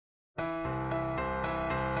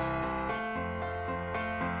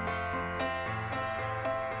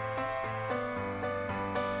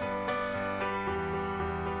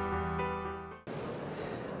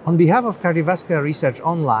On behalf of Cardiovascular Research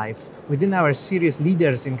on Life, within our series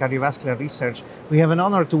Leaders in Cardiovascular Research, we have an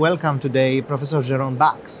honor to welcome today Professor Jeroen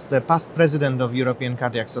Bax, the past president of European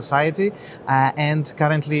Cardiac Society and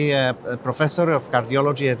currently a professor of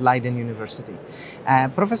cardiology at Leiden University.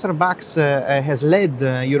 Professor Bax has led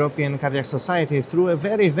the European Cardiac Society through a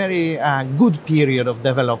very good period of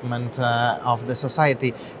development of the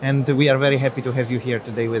society, and we are very happy to have you here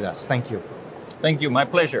today with us. Thank you. Thank you, my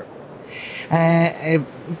pleasure.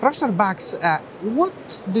 Professor Bax,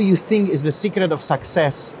 what do you think is the secret of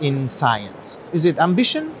success in science? Is it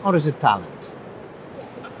ambition or is it talent?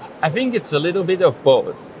 I think it's a little bit of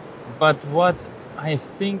both. But what I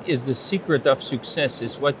think is the secret of success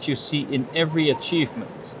is what you see in every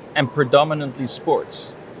achievement, and predominantly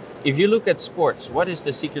sports. If you look at sports, what is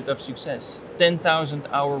the secret of success? 10,000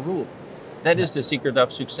 hour rule. That is the secret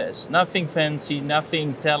of success. Nothing fancy,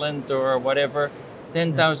 nothing talent or whatever.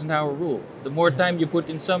 10,000 hour rule. The more time you put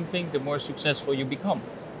in something, the more successful you become.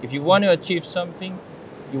 If you want to achieve something,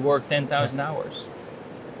 you work 10,000 hours.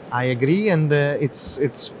 I agree, and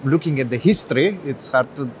it's looking at the history, it's hard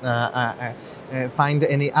to find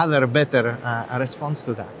any other better response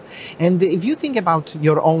to that. And if you think about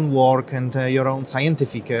your own work and your own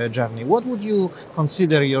scientific journey, what would you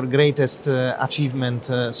consider your greatest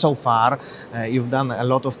achievement so far? You've done a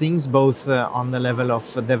lot of things, both on the level of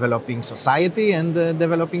developing society and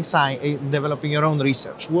developing your own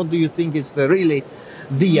research. What do you think is really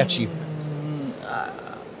the achievement?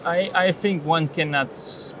 I think one cannot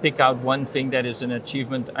pick out one thing that is an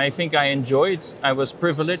achievement. I think I was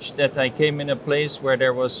privileged that I came in a place where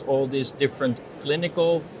there was all these different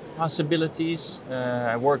clinical possibilities.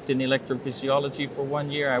 I worked in electrophysiology for 1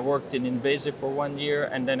 year, I worked in invasive for 1 year,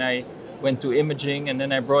 and then I went to imaging, and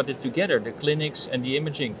then I brought it together, the clinics and the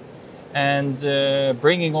imaging. And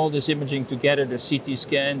bringing all this imaging together, the CT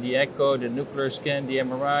scan, the echo, the nuclear scan, the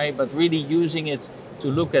MRI, but really using it to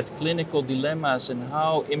look at clinical dilemmas and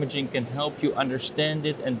how imaging can help you understand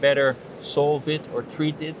it and better solve it or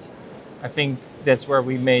treat it. I think that's where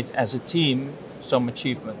we made, as a team, some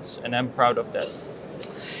achievements, and I'm proud of that.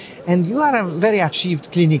 And you are a very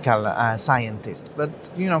achieved clinical scientist, but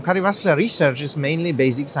cardiovascular research is mainly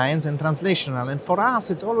basic science and translational. And for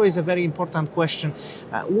us, it's always a very important question,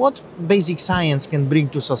 what basic science can bring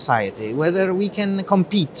to society, whether we can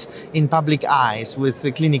compete in public eyes with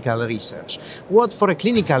the clinical research. What for a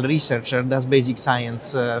clinical researcher does basic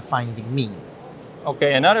science finding mean?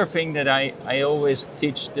 Okay, another thing that I always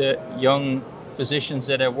teach the young physicians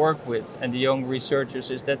that I work with and the young researchers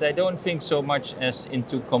is that I don't think so much as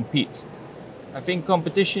into compete. I think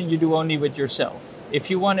competition you do only with yourself. If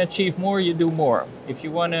you want to achieve more, you do more. If you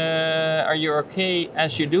want to, are you okay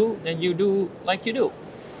as you do, then you do like you do.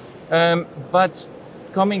 But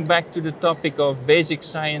coming back to the topic of basic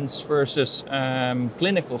science versus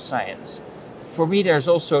clinical science, for me there's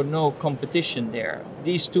also no competition there.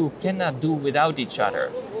 These two cannot do without each other.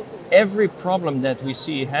 Every problem that we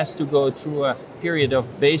see has to go through a period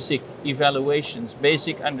of basic evaluations,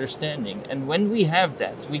 basic understanding. And when we have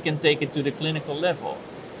that, we can take it to the clinical level.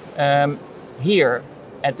 Here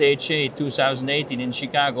at the HA 2018 in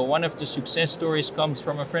Chicago, one of the success stories comes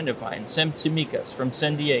from a friend of mine, Sam Tsimikas from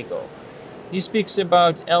San Diego. He speaks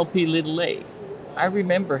about LP(a). I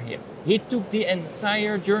remember him. He took the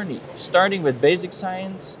entire journey, starting with basic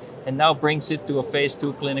science, and now brings it to a phase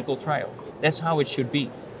 2 clinical trial. That's how it should be.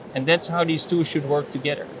 And that's how these two should work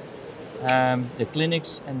together, the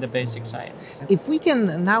clinics and the basic science. If we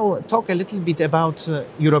can now talk a little bit about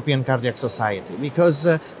European Cardiac Society,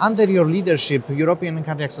 because under your leadership, European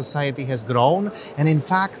Cardiac Society has grown, and in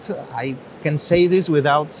fact, I can say this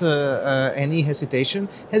without any hesitation,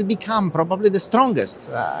 has become probably the strongest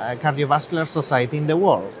cardiovascular society in the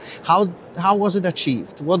world. How was it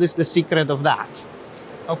achieved? What is the secret of that?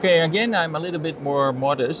 Okay, again, I'm a little bit more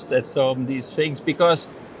modest at some of these things because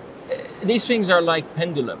these things are like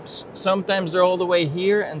pendulums. Sometimes they're all the way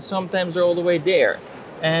here and sometimes they're all the way there.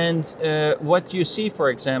 And what you see, for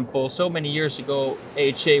example, so many years ago,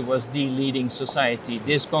 AHA was the leading society.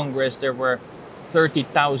 This Congress, there were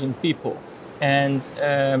 30,000 people. And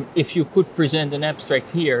if you could present an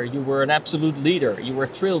abstract here, you were an absolute leader. You were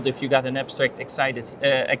thrilled if you got an abstract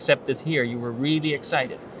accepted here. You were really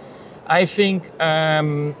excited. I think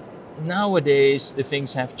nowadays the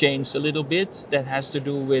things have changed a little bit. That has to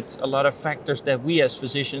do with a lot of factors that we as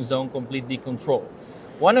physicians don't completely control.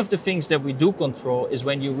 One of the things that we do control is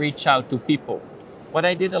when you reach out to people. What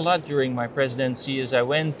I did a lot during my presidency is I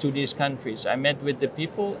went to these countries, I met with the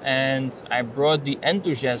people, and I brought the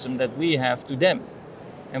enthusiasm that we have to them.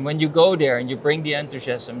 And when you go there and you bring the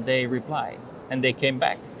enthusiasm, they reply and they came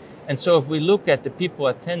back. And so if we look at the people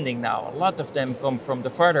attending now, a lot of them come from the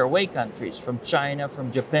farther away countries, from China,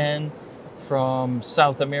 from Japan, from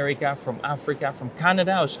South America, from Africa, from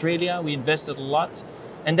Canada, Australia. We invested a lot,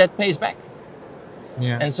 and that pays back.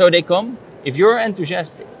 Yes. And so they come. If you're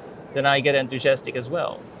enthusiastic, then I get enthusiastic as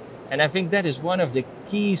well. And I think that is one of the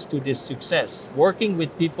keys to this success. Working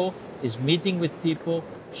with people is meeting with people,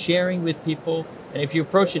 sharing with people. And if you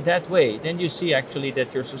approach it that way, then you see actually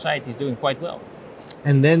that your society is doing quite well.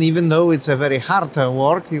 And then even though it's a very hard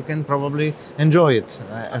work, you can probably enjoy it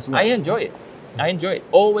as well. I enjoy it. I enjoy it.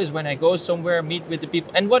 Always when I go somewhere, meet with the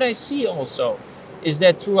people. And what I see also is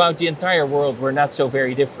that throughout the entire world, we're not so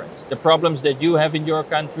very different. The problems that you have in your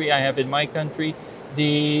country, I have in my country.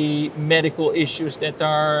 The medical issues that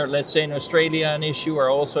are, let's say, in Australia an issue are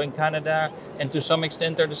also in Canada, and to some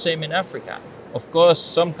extent are the same in Africa. Of course,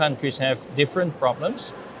 some countries have different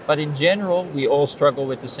problems, but in general, we all struggle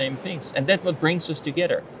with the same things. And that's what brings us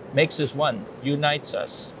together, makes us one, unites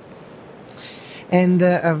us. And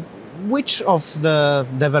which of the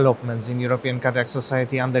developments in European Cardiac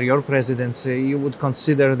Society under your presidency you would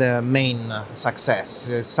consider the main success,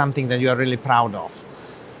 something that you are really proud of?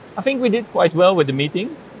 I think we did quite well with the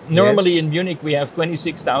meeting. Normally Yes. in Munich we have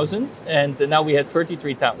 26,000 and now we had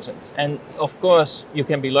 33,000. And of course you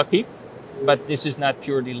can be lucky, but this is not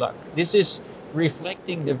purely luck. This is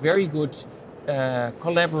reflecting the very good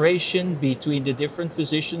collaboration between the different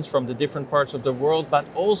physicians from the different parts of the world, but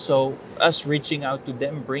also us reaching out to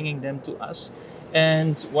them, bringing them to us.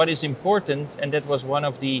 And what is important, and that was one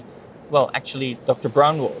of the, well, actually Dr.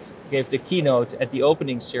 Braunwald gave the keynote at the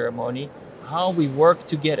opening ceremony, how we work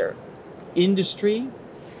together, industry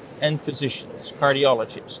and physicians,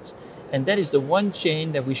 cardiologists. And that is the one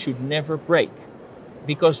chain that we should never break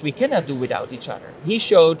because we cannot do without each other. He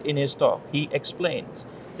showed in his talk, he explained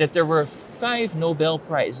that there were 5 Nobel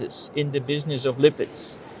Prizes in the business of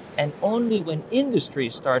lipids. And only when industry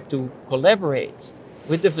started to collaborate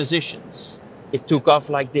with the physicians, it took off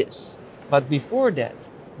like this. But before that,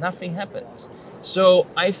 nothing happened. So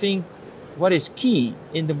I think what is key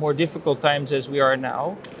in the more difficult times as we are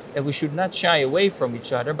now, that we should not shy away from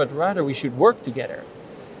each other, but rather we should work together.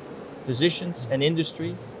 Physicians and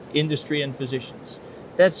industry, industry and physicians.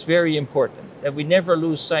 That's very important, that we never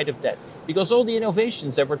lose sight of that. Because all the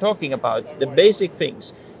innovations that we're talking about, the basic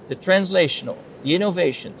things, the translational, the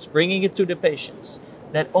innovations, bringing it to the patients,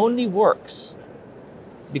 that only works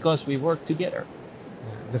because we work together.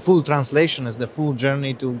 The full translation is the full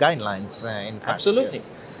journey to guidelines, in fact. Absolutely.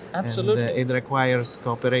 Yes. Absolutely. And it requires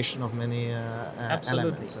cooperation of many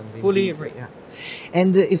elements. And Fully indeed, agree. Yeah.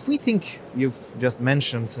 And if we think, you've just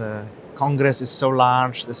mentioned, Congress is so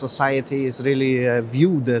large, the society is really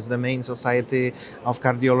viewed as the main society of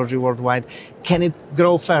cardiology worldwide. Can it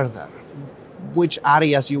grow further? Which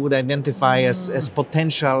areas you would identify as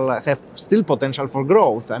potential, have still potential for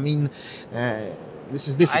growth? I mean, this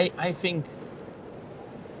is difficult. I think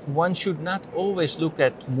one should not always look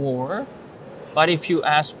at more, but if you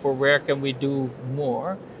ask for where can we do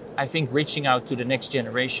more, I think reaching out to the next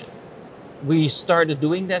generation. We started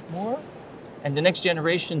doing that more, and the next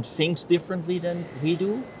generation thinks differently than we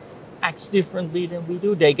do, acts differently than we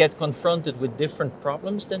do. They get confronted with different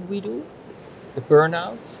problems than we do. The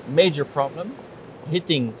burnout, major problem,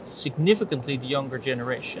 hitting significantly the younger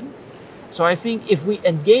generation. So I think if we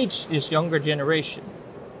engage this younger generation,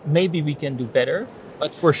 maybe we can do better.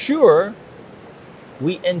 But for sure,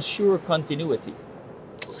 we ensure continuity,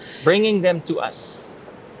 bringing them to us.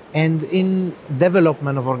 And in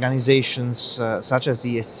development of organizations such as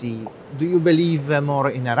ESC, do you believe more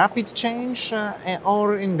in a rapid change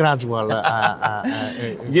or in gradual?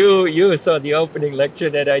 You saw the opening lecture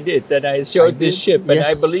that I did, and I showed this ship. And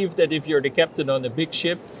yes. I believe that if you're the captain on a big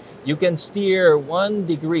ship, you can steer 1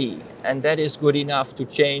 degree, and that is good enough to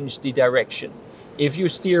change the direction. If you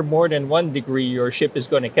steer more than 1 degree, your ship is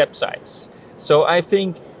going to capsize. So I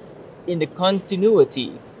think in the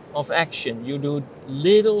continuity of action, you do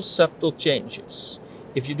little subtle changes.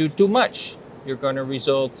 If you do too much, you're going to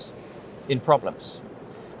result in problems.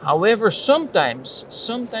 However,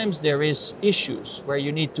 sometimes there is issues where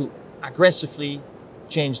you need to aggressively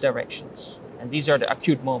change directions. And these are the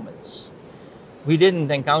acute moments. We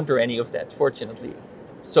didn't encounter any of that, fortunately.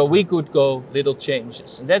 So we could go little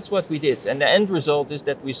changes. And that's what we did. And the end result is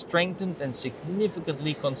that we strengthened and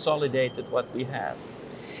significantly consolidated what we have,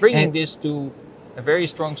 bringing this to a very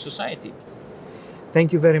strong society.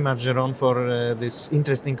 Thank you very much, Jeroen, for this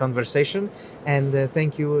interesting conversation. And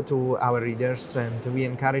thank you to our readers. And we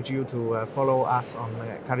encourage you to follow us on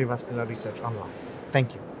Cardiovascular Research online.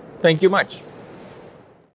 Thank you. Thank you much.